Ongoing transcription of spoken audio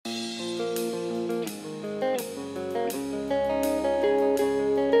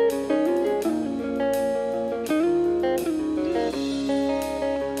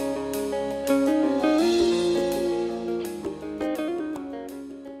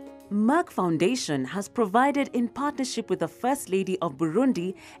Merck Foundation has provided, in partnership with the First Lady of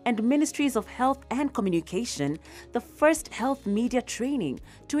Burundi and Ministries of Health and Communication, the first health media training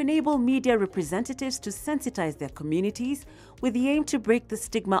to enable media representatives to sensitize their communities with the aim to break the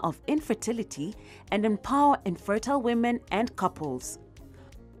stigma of infertility and empower infertile women and couples.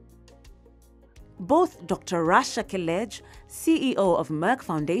 Both Dr. Rasha Kelej, CEO of Merck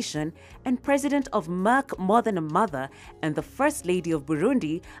Foundation and President of Merck More Than a Mother, and the First Lady of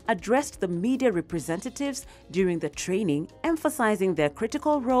Burundi addressed the media representatives during the training, emphasizing their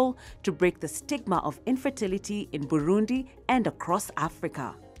critical role to break the stigma of infertility in Burundi and across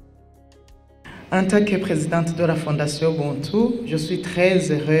Africa. En tant que présidente de la Fondation Ubuntu, je suis très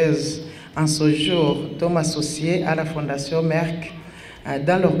heureuse en ce jour de m'associer à la Fondation Merck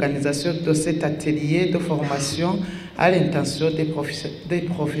dans l'organisation de cet atelier de formation à l'intention des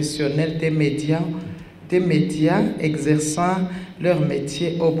professionnels des médias exerçant leur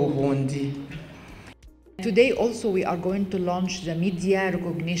métier au Burundi. Today also we are going to launch the Media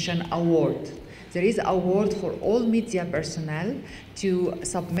Recognition Award. There is an award for all media personnel to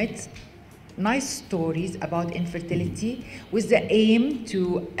submit nice stories about infertility with the aim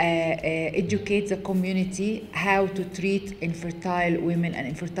to educate the community how to treat infertile women and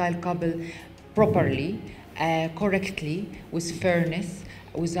infertile couple properly, correctly, with fairness,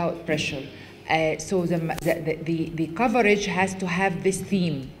 without pressure. So the coverage has to have this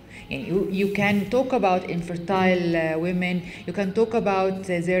theme. You can talk about infertile women, you can talk about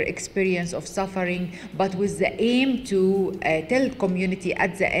their experience of suffering, but with the aim to tell the community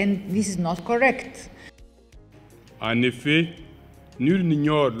at the end, this is not correct. En effet, nul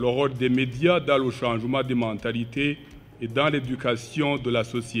n'ignore le rôle des médias dans le changement de mentalité et dans l'éducation de la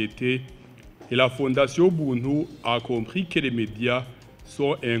société. Et la Fondation Ubuntu a compris que les médias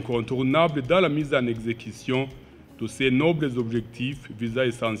sont incontournables dans la mise en exécution de ces nobles objectifs visant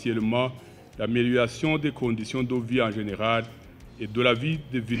essentiellement l'amélioration des conditions de vie en général et de la vie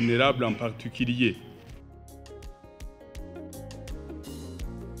des vulnérables en particulier.